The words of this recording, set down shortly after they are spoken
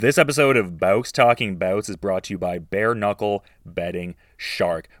This episode of Bouts Talking Bouts is brought to you by Bare Knuckle Betting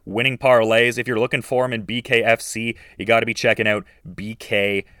Shark. Winning parlays, if you're looking for them in BKFC, you got to be checking out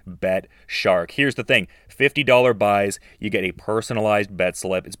BK Bet Shark. Here's the thing, $50 buys, you get a personalized bet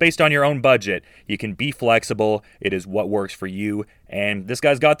slip. It's based on your own budget. You can be flexible. It is what works for you. And this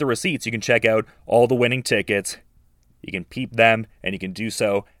guy's got the receipts. You can check out all the winning tickets. You can peep them, and you can do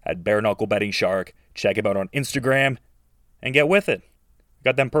so at Bare Knuckle Betting Shark. Check him out on Instagram and get with it.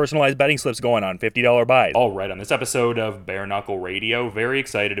 Got them personalized betting slips going on, $50 buys. All right, on this episode of Bare Knuckle Radio, very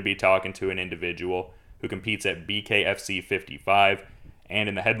excited to be talking to an individual who competes at BKFC 55 and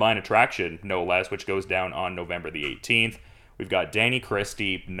in the headline attraction, no less, which goes down on November the 18th. We've got Danny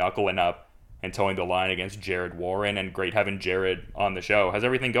Christie knuckling up and towing the line against Jared Warren, and great having Jared on the show. How's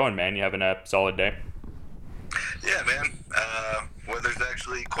everything going, man? You having a solid day? Yeah, man. Weather's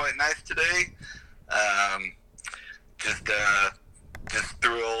actually quite nice today. Just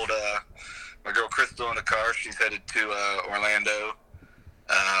threw my girl Crystal in the car. She's headed to Orlando,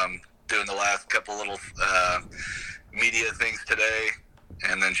 doing the last couple little media things today,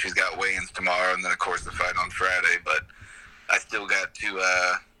 and then she's got weigh-ins tomorrow, and then of course the fight on Friday. But I still got to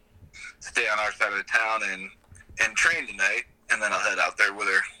stay on our side of the town and train tonight, and then I'll head out there with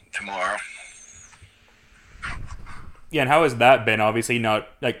her tomorrow. Yeah, and how has that been? Obviously not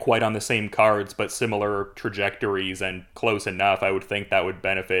like quite on the same cards, but similar trajectories and close enough. I would think that would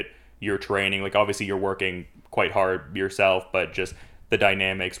benefit your training. Like obviously you're working quite hard yourself, but just the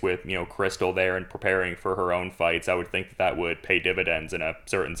dynamics with, Crystal there and preparing for her own fights, I would think that would pay dividends in a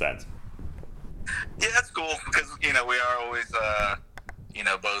certain sense. Yeah, that's cool because, we are always,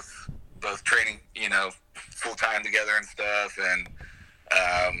 both training, full time together and stuff. And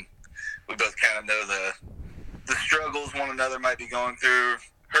we both kind of know the struggles one another might be going through.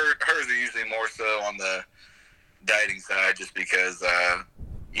 Hers are usually more so on the dieting side, just because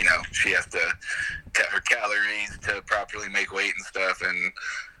she has to cut her calories to properly make weight and stuff, and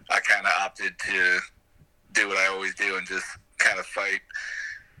I kind of opted to do what I always do and just kind of fight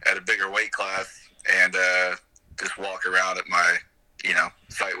at a bigger weight class and just walk around at my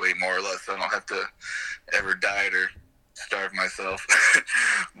fight weight more or less, so I don't have to ever diet or starve myself.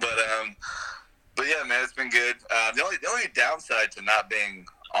 But yeah, man, it's been good. The only downside to not being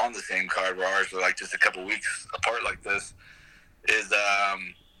on the same card where ours were like just a couple weeks apart like this is the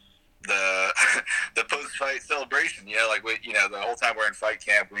post-fight celebration. The whole time we're in fight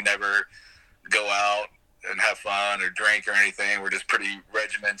camp, we never go out and have fun or drink or anything. We're just pretty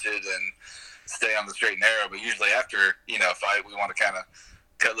regimented and stay on the straight and narrow. But usually after a fight, we want to kind of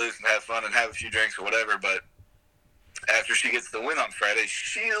cut loose and have fun and have a few drinks or whatever. But after she gets the win on Friday,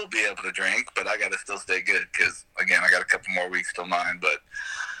 she'll be able to drink, but I got to still stay good because, again, I got a couple more weeks till mine. But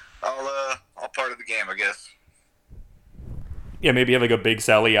I'll part of the game, I guess. Yeah, maybe have like a big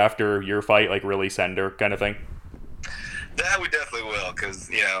Sally after your fight, like really send her kind of thing. That we definitely will, because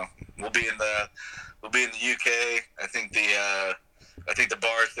we'll be in the UK. I think the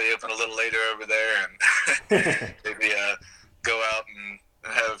bars stay open a little later over there, and maybe go out and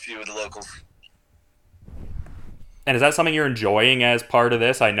have a few with the locals. And is that something you're enjoying as part of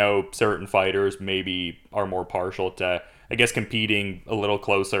this? I know certain fighters maybe are more partial to, I guess, competing a little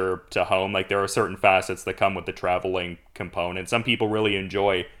closer to home. Like there are certain facets that come with the traveling component. Some people really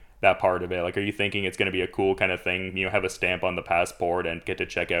enjoy that part of it. Like, are you thinking it's going to be a cool kind of thing? Have a stamp on the passport and get to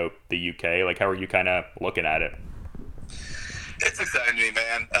check out the UK? Like, how are you kind of looking at it? It's exciting to me,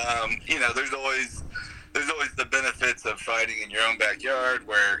 man. There's always the benefits of fighting in your own backyard,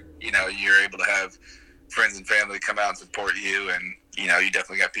 where you're able to have friends and family come out and support you, and you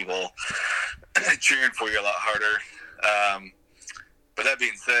definitely got people cheering for you a lot harder. But that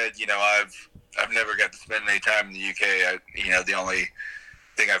being said, I've never got to spend any time in the UK. The only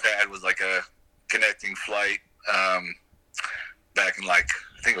thing I've had was like a connecting flight back in I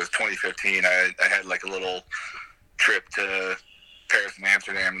think it was 2015. I had like a little trip to Paris and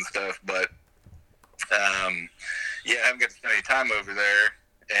Amsterdam and stuff, but I haven't got to spend any time over there.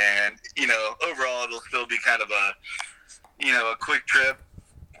 And, overall it'll still be kind of a quick trip.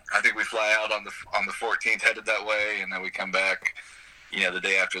 I think we fly out on the 14th, headed that way, and then we come back, the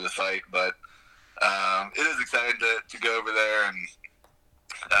day after the fight. But it is exciting to go over there and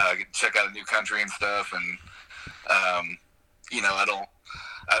get to check out a new country and stuff. And, I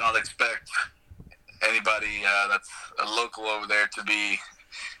don't expect anybody that's a local over there to be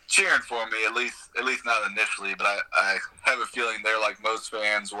cheering for me, at least not initially, but I have a feeling they're like most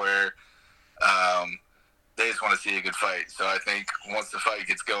fans, where they just want to see a good fight. So I think once the fight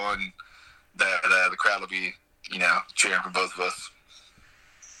gets going, that the crowd will be cheering for both of us.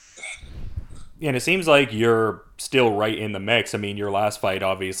 And it seems like you're still right in the mix. I mean, your last fight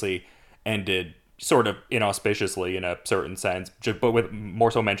obviously ended sort of inauspiciously in a certain sense, but with more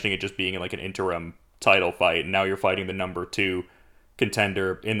so mentioning it just being like an interim title fight. And now you're fighting the number 2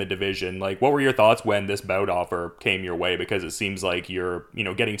 contender in the division. Like, what were your thoughts when this bout offer came your way? Because it seems like you're,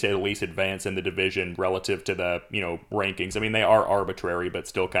 getting to at least advance in the division relative to the, rankings. I mean, they are arbitrary, but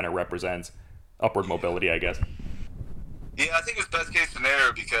still kind of represents upward mobility, I guess. Yeah, I think it's best case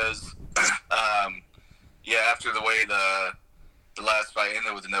scenario because, after the way the last fight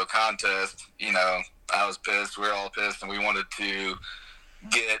ended with a no contest, I was pissed. We were all pissed, and we wanted to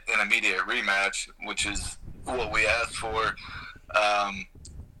get an immediate rematch, which is what we asked for.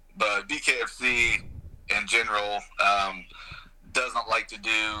 But BKFC in general doesn't like to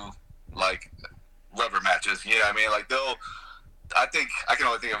do like rubber matches. You know what I mean? Like I think I can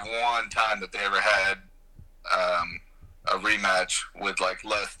only think of one time that they ever had a rematch with like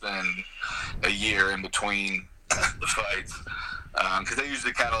less than a year in between the fights, because they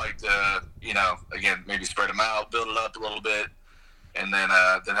usually kind of like to, again, maybe spread them out, build it up a little bit, and then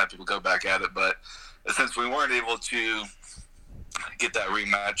have people go back at it. But since we weren't able to get that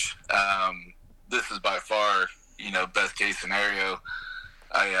rematch, this is by far, best case scenario.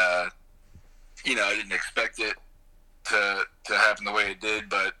 I didn't expect it to happen the way it did,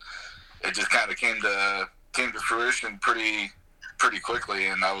 but it just kind of came to fruition pretty quickly,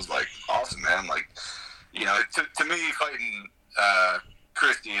 and I was like, awesome, man. Like, to me, fighting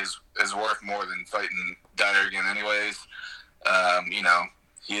Christie is worth more than fighting Dyer again, anyways.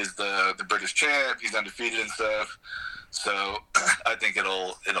 He is the British champ. He's undefeated and stuff. So I think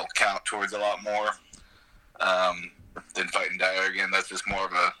it'll count towards a lot more than fighting Dyer again. That's just more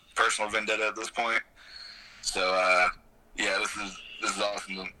of a personal vendetta at this point. So this is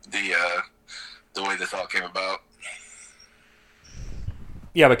awesome. The way this all came about.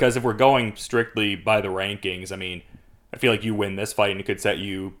 Yeah, because if we're going strictly by the rankings, I mean, I feel like you win this fight and it could set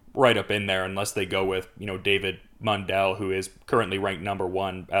you right up in there, unless they go with, David Mundell, who is currently ranked number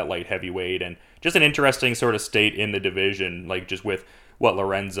 1 at light heavyweight, and just an interesting sort of state in the division, like just with what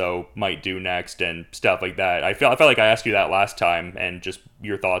Lorenzo might do next and stuff like that. I felt like I asked you that last time, and just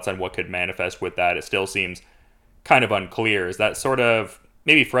your thoughts on what could manifest with that. It still seems kind of unclear. Is that sort of,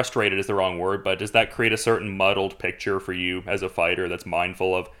 maybe frustrated is the wrong word, but does that create a certain muddled picture for you as a fighter that's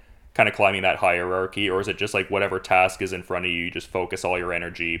mindful of kind of climbing that hierarchy, or is it just like whatever task is in front of you, you just focus all your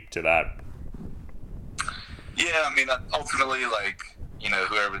energy to that? Yeah, I mean, ultimately, like,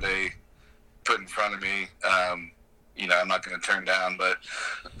 whoever they put in front of me, I'm not going to turn down, but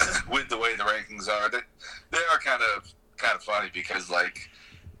with the way the rankings are, they are kind of funny because, like,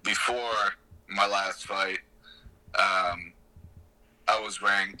 before my last fight, I was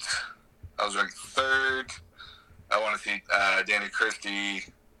ranked 3rd. I want to see Danny Christie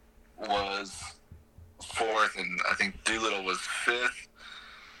was 4th, and I think Doolittle was 5th,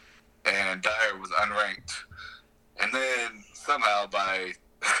 and Dyer was unranked. And then somehow by,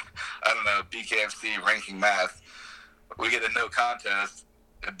 I don't know, BKFC ranking math, we get a no contest.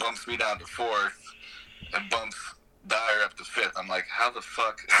 It bumps me down to 4th and bumps Dyer up to 5th. I'm like, how the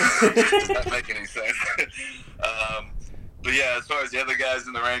fuck does that make any sense? But yeah, as far as the other guys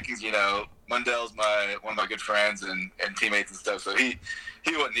in the rankings, Mundell's one of my good friends and teammates and stuff. So he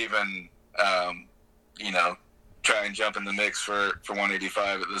wouldn't even, try and jump in the mix for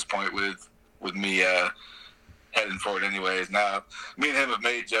 185 at this point with me heading for it anyways. Now, me and him have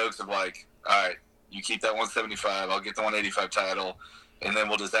made jokes of like, all right, you keep that 175, I'll get the 185 title, and then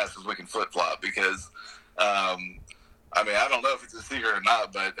we'll just ask if we can flip-flop because, I don't know if it's a secret or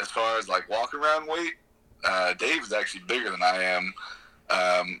not, but as far as like walk-around weight, Dave is actually bigger than I am,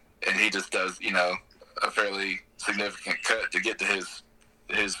 and he just does, a fairly significant cut to get to his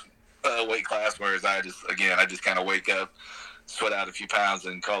weight class, whereas I just kind of wake up, sweat out a few pounds,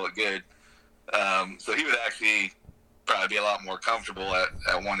 and call it good. So he would actually probably be a lot more comfortable at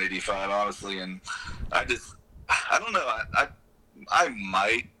 185, honestly, and I don't know, I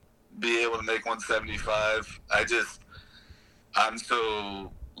might be able to make 175. I'm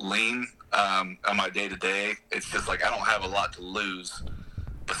so lean on my day-to-day. It's just like I don't have a lot to lose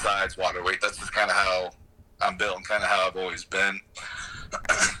besides water weight. That's just kind of how I'm built and kind of how I've always been.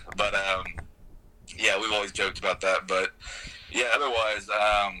 But we've always joked about that. But yeah, otherwise,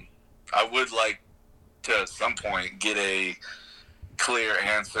 I would like to at some point get a clear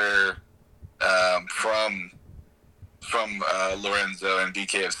answer from Lorenzo and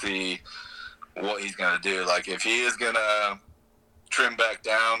BKFC what he's gonna do. Like if he is gonna trim back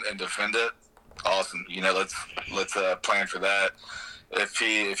down and defend it, awesome. Let's plan for that. If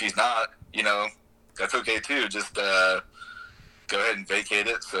he's not, that's okay too. Just go ahead and vacate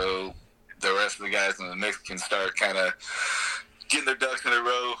it so the rest of the guys in the mix can start kind of getting their ducks in a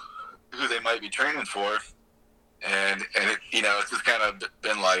row, who they might be training for, and it, it's just kind of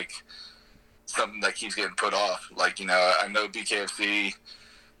been like something that keeps getting put off. Like, I know BKFC,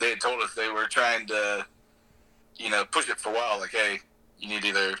 they had told us they were trying to, push it for a while. Like, hey, you need to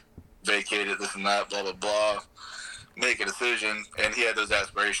either vacate it, this and that, blah, blah, blah, make a decision. And he had those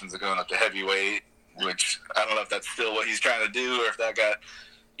aspirations of going up to heavyweight, which I don't know if that's still what he's trying to do or if that got,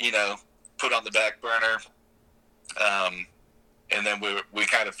 put on the back burner. And then we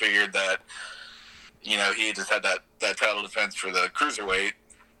kind of figured that, he just had that title defense for the cruiserweight.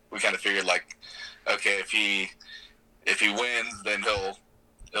 We kind of figured, like, okay, if he wins, then he'll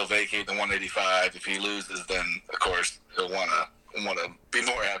vacate the 185. If he loses, then of course he'll want to be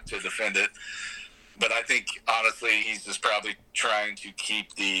more apt to defend it. But I think honestly, he's just probably trying to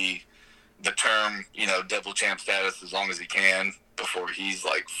keep the term, double champ status as long as he can before he's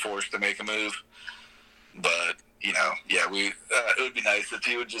like forced to make a move. But it would be nice if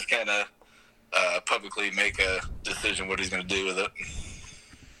he would just kind of publicly make a decision what he's going to do with it.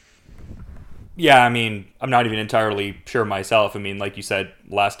 Yeah, I mean, I'm not even entirely sure myself. I mean, like you said,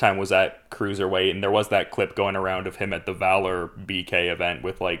 last time was at cruiserweight, and there was that clip going around of him at the Valor BK event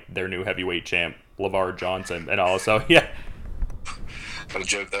with like their new heavyweight champ, LeVar Johnson, and all. So yeah, what a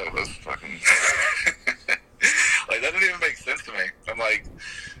joke that was! Fucking like that didn't even make sense to me. I'm like,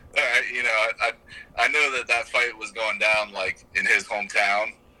 all right, I know that fight was going down like in his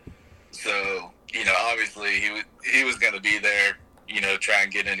hometown, so obviously he was going to be there, try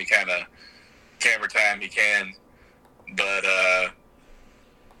and get any kind of camera time he can, but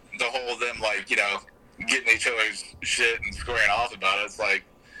the whole them like getting each other's shit and squaring off about it, it's like,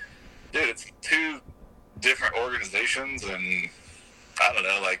 dude, it's two different organizations, and I don't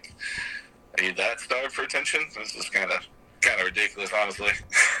know, like, are you that starved for attention? It's just kind of ridiculous, honestly.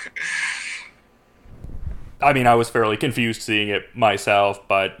 I mean, I was fairly confused seeing it myself,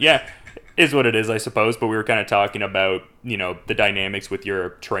 but yeah, is what it is, I suppose. But we were kind of talking about, the dynamics with your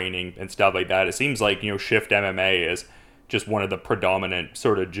training and stuff like that. It seems like, Shift MMA is just one of the predominant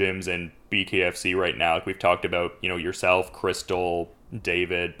sort of gyms in BKFC right now. Like we've talked about, yourself, Crystal,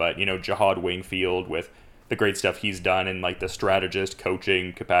 David, but, Jihad Wingfield with the great stuff he's done in like the strategist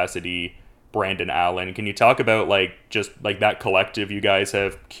coaching capacity, Brandon Allen. Can you talk about like just like that collective you guys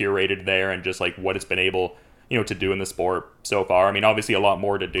have curated there and just like what it's been able to do in the sport so far? I mean, obviously a lot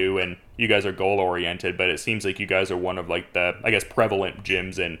more to do, and you guys are goal oriented, but it seems like you guys are one of like the, I guess, prevalent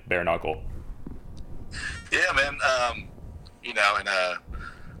gyms in Bare Knuckle. Yeah, man. In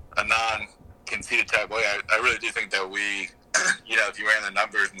a non-conceited type way, I really do think that we, if you ran the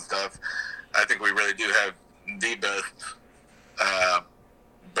numbers and stuff, I think we really do have the best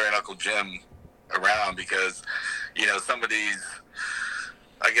Bare Knuckle gym around, because, some of these,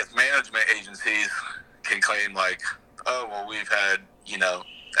 I guess, management agencies can claim like, oh, well, we've had,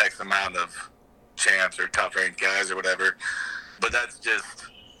 X amount of champs or top ranked guys or whatever. But that's just,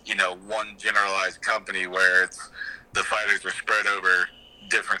 one generalized company where it's the fighters are spread over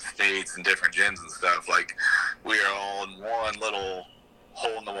different states and different gyms and stuff. Like, we are all in one little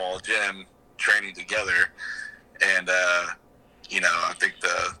hole in the wall gym training together. And, I think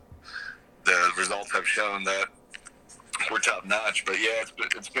the results have shown that we're top notch. But yeah,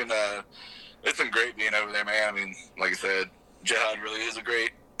 it's been great being over there, man. I mean, like I said, Jihad really is a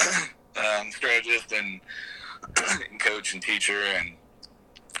great strategist and coach and teacher, and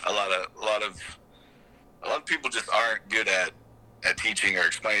a lot of people just aren't good at teaching or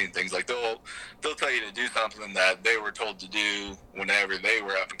explaining things. Like they'll tell you to do something that they were told to do whenever they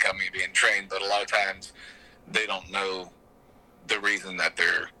were up and coming being trained, but a lot of times they don't know the reason that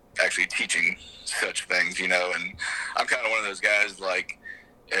they're actually teaching such things, and I'm kind of one of those guys, like,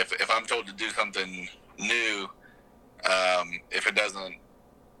 if I'm told to do something new, if it doesn't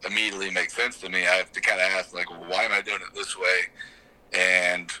immediately make sense to me, I have to kind of ask, like, well, why am I doing it this way?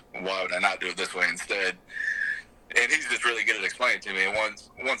 And why would I not do it this way instead? And he's just really good at explaining it to me. And once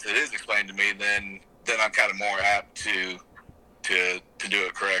it is explained to me, then I'm kind of more apt to do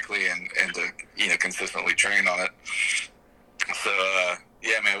it correctly and to, consistently train on it. So,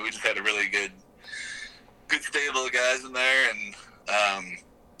 yeah, man, we just had a really good stable of guys in there, and,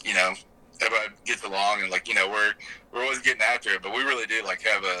 everybody gets along, and, like, we're always getting after it, but we really do, like,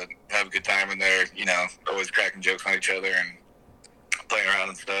 have a good time in there, always cracking jokes on each other and playing around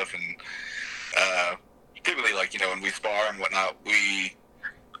and stuff. And typically, like, when we spar and whatnot,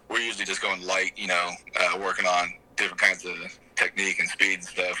 we're usually just going light, working on different kinds of technique and speed and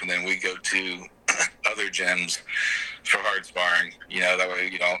stuff, and then we go to other gyms for hard sparring. That way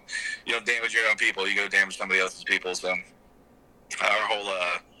you don't damage your own people, you go damage somebody else's people. So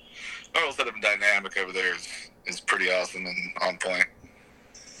our our whole setup and dynamic over there is pretty awesome and on point.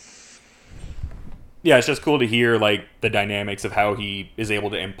 Yeah, it's just cool to hear like the dynamics of how he is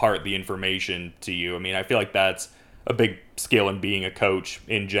able to impart the information to you. I mean, I feel like that's a big skill in being a coach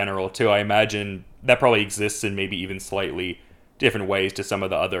in general too. I imagine that probably exists in maybe even slightly different ways to some of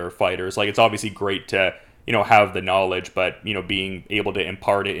the other fighters. Like it's obviously great to, have the knowledge, but, being able to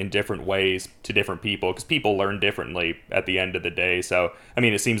impart it in different ways to different people, because people learn differently at the end of the day. So, I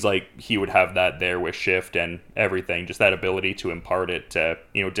mean, it seems like he would have that there with Shift and everything, just that ability to impart it to,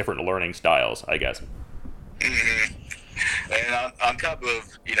 different learning styles, I guess. Mm-hmm. And on top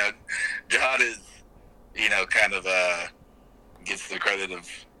of, Jihad is, kind of gets the credit of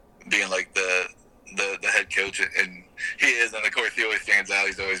being like the head coach, and he is, and of course he always stands out.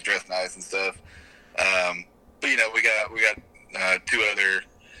 He's always dressed nice and stuff. But we got two other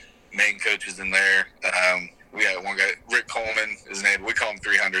main coaches in there. We got one guy, Rick Coleman, his name. We call him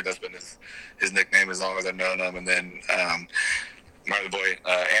 300. That's been his nickname as long as I've known him. And then my other boy,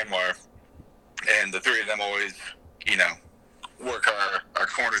 Anwar. And the three of them always, work our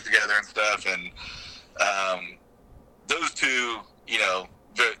corners together and stuff. And those two,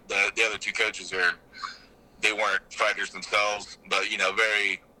 the other two coaches they weren't fighters themselves, but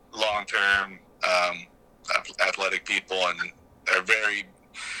very long-term athletic people, and are very,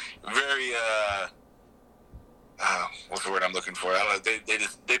 very what's the word I'm looking for? I don't know.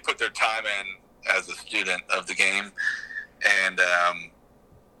 They put their time in as a student of the game, and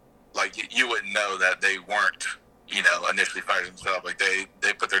like you wouldn't know that they weren't initially fighters themselves. Like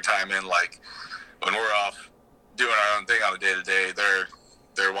they put their time in. Like when we're off doing our own thing on a day to day,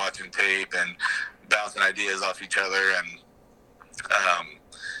 they're watching tape and bouncing ideas off each other, and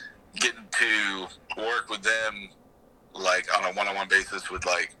getting to work with them like on a one-on-one basis with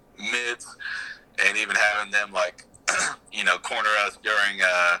like mids, and even having them like corner us during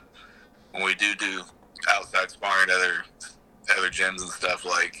when we do outside sparring at other gyms and stuff.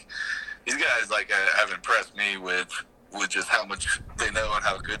 Like these guys like have impressed me with just how much they know and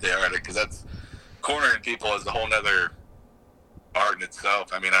how good they are at it, because that's cornering people is a whole nother art in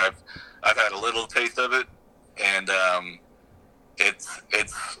itself. I mean, I've had a little taste of it, and it's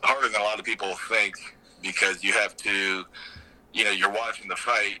harder than a lot of people think, because you have to, you're watching the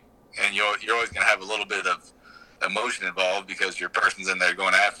fight, and you're always going to have a little bit of emotion involved because your person's in there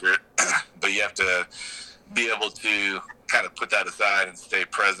going after it, but you have to be able to kind of put that aside and stay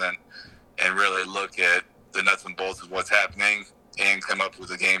present and really look at the nuts and bolts of what's happening and come up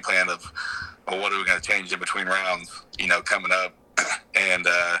with a game plan of, well, what are we going to change in between rounds, coming up, and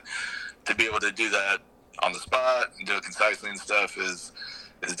to be able to do that on the spot and do it concisely and stuff is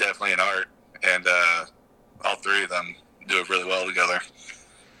definitely an art, and all three of them do it really well together.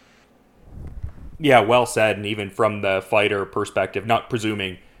 Yeah, well said. And even from the fighter perspective, not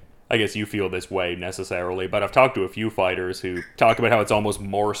presuming, I guess you feel this way necessarily, but I've talked to a few fighters who talk about how it's almost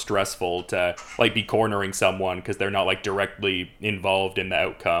more stressful to like be cornering someone because they're not like directly involved in the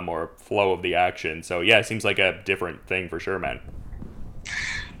outcome or flow of the action. So yeah, it seems like a different thing for sure, man.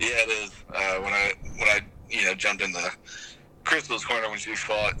 Yeah, it is. When I jumped in the Crystal's corner when she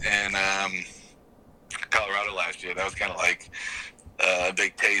fought in Colorado last year, that was kind of like a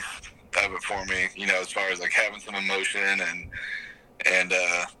big taste of it for me. As far as like having some emotion and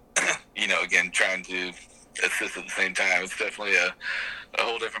again trying to assist at the same time. It's definitely a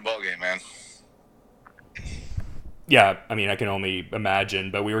whole different ballgame, man. Yeah, I mean, I can only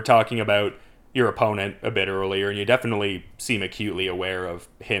imagine. But we were talking about your opponent a bit earlier, and you definitely seem acutely aware of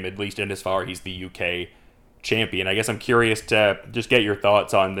him, at least in as far he's the UK champion. I guess I'm curious to just get your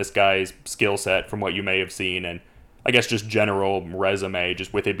thoughts on this guy's skill set from what you may have seen, and I guess just general resume,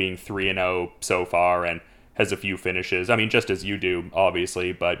 just with it being 3-0 so far and has a few finishes. I mean, just as you do,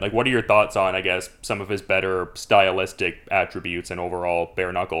 obviously, but like, what are your thoughts on, I guess, some of his better stylistic attributes and overall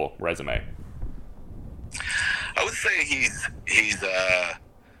bare knuckle resume? I would say he's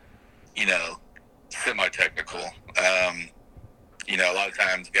semi-technical. A lot of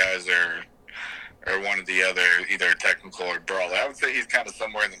times guys are one or the other, either technical or brawler. I would say he's kind of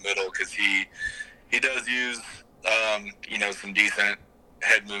somewhere in the middle, because he does use some decent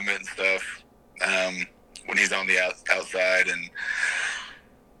head movement and stuff when he's on the outside, and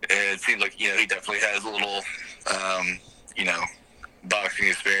it seems like he definitely has a little boxing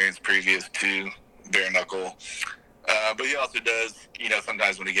experience previous to bare knuckle, but he also does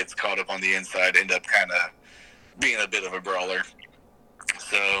sometimes when he gets caught up on the inside end up kind of being a bit of a brawler.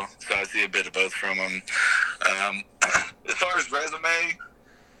 So I see a bit of both from him. As far as resume,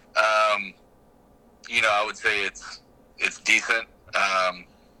 I would say it's decent.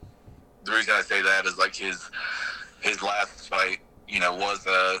 The reason I say that is like his last fight, was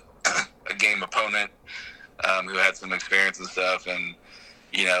a game opponent who had some experience and stuff, and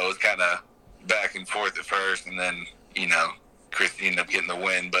it was kind of back and forth at first, and then Christie ended up getting the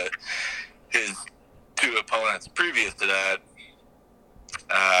win. But his two opponents previous to that,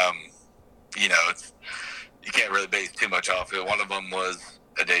 it's you can't really base too much off it. One of them was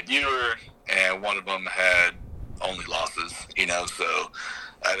a debuter, and one of them had only losses. So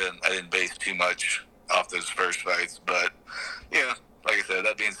I didn't base too much off those first fights. But like I said,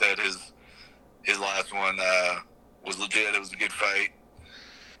 that being said, his last one was legit. It was a good fight,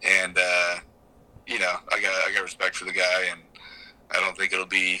 and I got respect for the guy, and I don't think it'll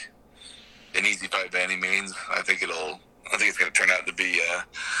be an easy fight by any means. I think it's going to turn out to be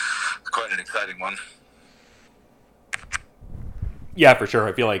quite an exciting one. Yeah, for sure.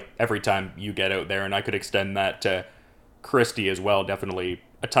 I feel like every time you get out there, and I could extend that to Christie as well, definitely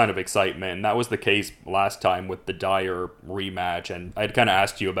a ton of excitement. And that was the case last time with the Dyer rematch, and I'd kind of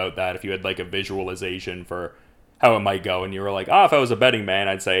asked you about that, if you had like a visualization for how it might go, and you were like, if I was a betting man,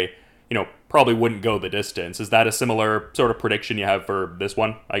 I'd say, probably wouldn't go the distance. Is that a similar sort of prediction you have for this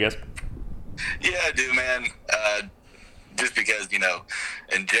one, I guess? Yeah, I do, man. Just because,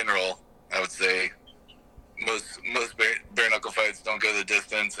 in general, I would say most bare knuckle fights don't go the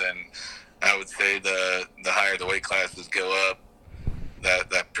distance, and I would say the higher the weight classes go up,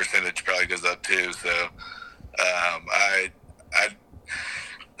 that percentage probably goes up too. So I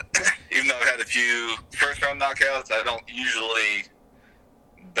even though I've had a few first round knockouts, I don't usually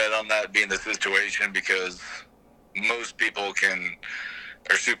bet on that being the situation, because most people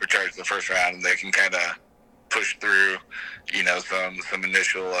are supercharged the first round, and they can kind of push through some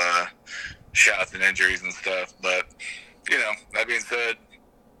initial shots and injuries and stuff. But that being said,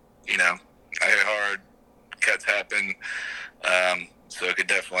 I hit hard, cuts happen, so it could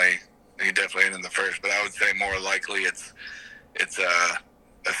definitely end in the first. But I would say more likely it's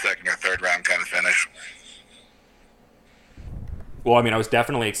a second or third round kind of finish. Well, I was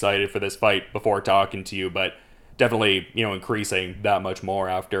definitely excited for this fight before talking to you, but definitely, increasing that much more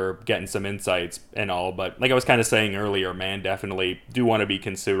after getting some insights and all. But like I was kind of saying earlier, man, definitely do want to be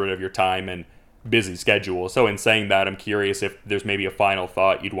considerate of your time and busy schedule. So in saying that, I'm curious if there's maybe a final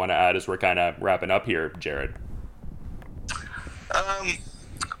thought you'd want to add as we're kind of wrapping up here, Jared.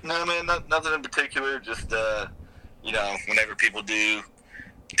 No, man, nothing in particular. Just, whenever people do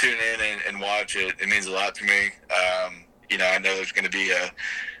tune in and watch it, it means a lot to me. I know there's going to be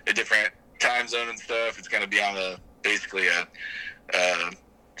a different time zone and stuff. It's going to be on basically a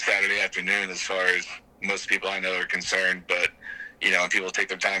Saturday afternoon as far as most people I know are concerned. But, when people take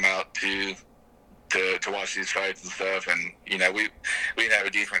their time out to watch these fights and stuff, and, we can have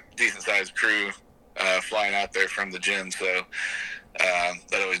a decent sized crew flying out there from the gym. So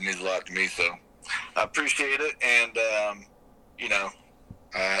that always means a lot to me. So I appreciate it. And,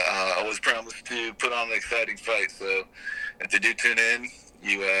 I always promise to put on an exciting fight. So if they do tune in,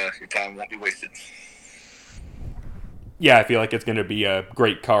 your time won't be wasted. Yeah, I feel like it's going to be a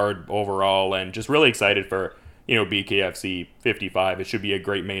great card overall, and just really excited for, BKFC 55. It should be a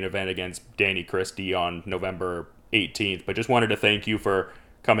great main event against Danny Christie on November 18th. But just wanted to thank you for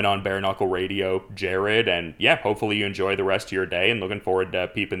coming on Bare Knuckle Radio, Jared, and yeah, hopefully you enjoy the rest of your day, and looking forward to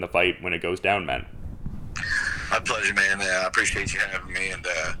peeping the fight when it goes down, man. My pleasure, man. I appreciate you having me, and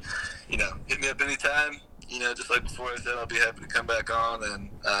hit me up anytime. Just like before I said, I'll be happy to come back on, and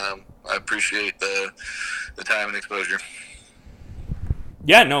I appreciate the time and exposure.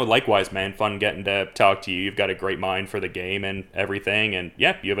 Yeah, no, likewise, man. Fun getting to talk to you. You've got a great mind for the game and everything, and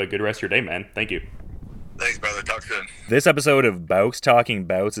yeah, you have a good rest of your day, man. Thank you. Thanks, brother. Talk soon. This episode of Bouts Talking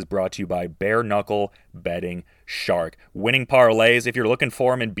Bouts is brought to you by Bare Knuckle Betting Shark. Winning parlays, if you're looking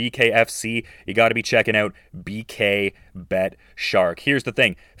for them in BKFC, you got to be checking out BK Bet Shark. Here's the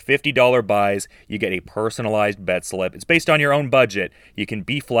thing. $50 buys, you get a personalized bet slip. It's based on your own budget. You can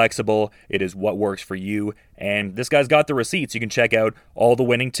be flexible. It is what works for you. And this guy's got the receipts. You can check out all the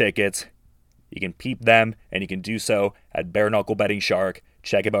winning tickets. You can peep them, and you can do so at Bare Knuckle Betting Shark.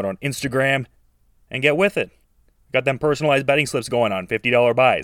 Check him out on Instagram and get with it. Got them personalized betting slips going on, $50 buys.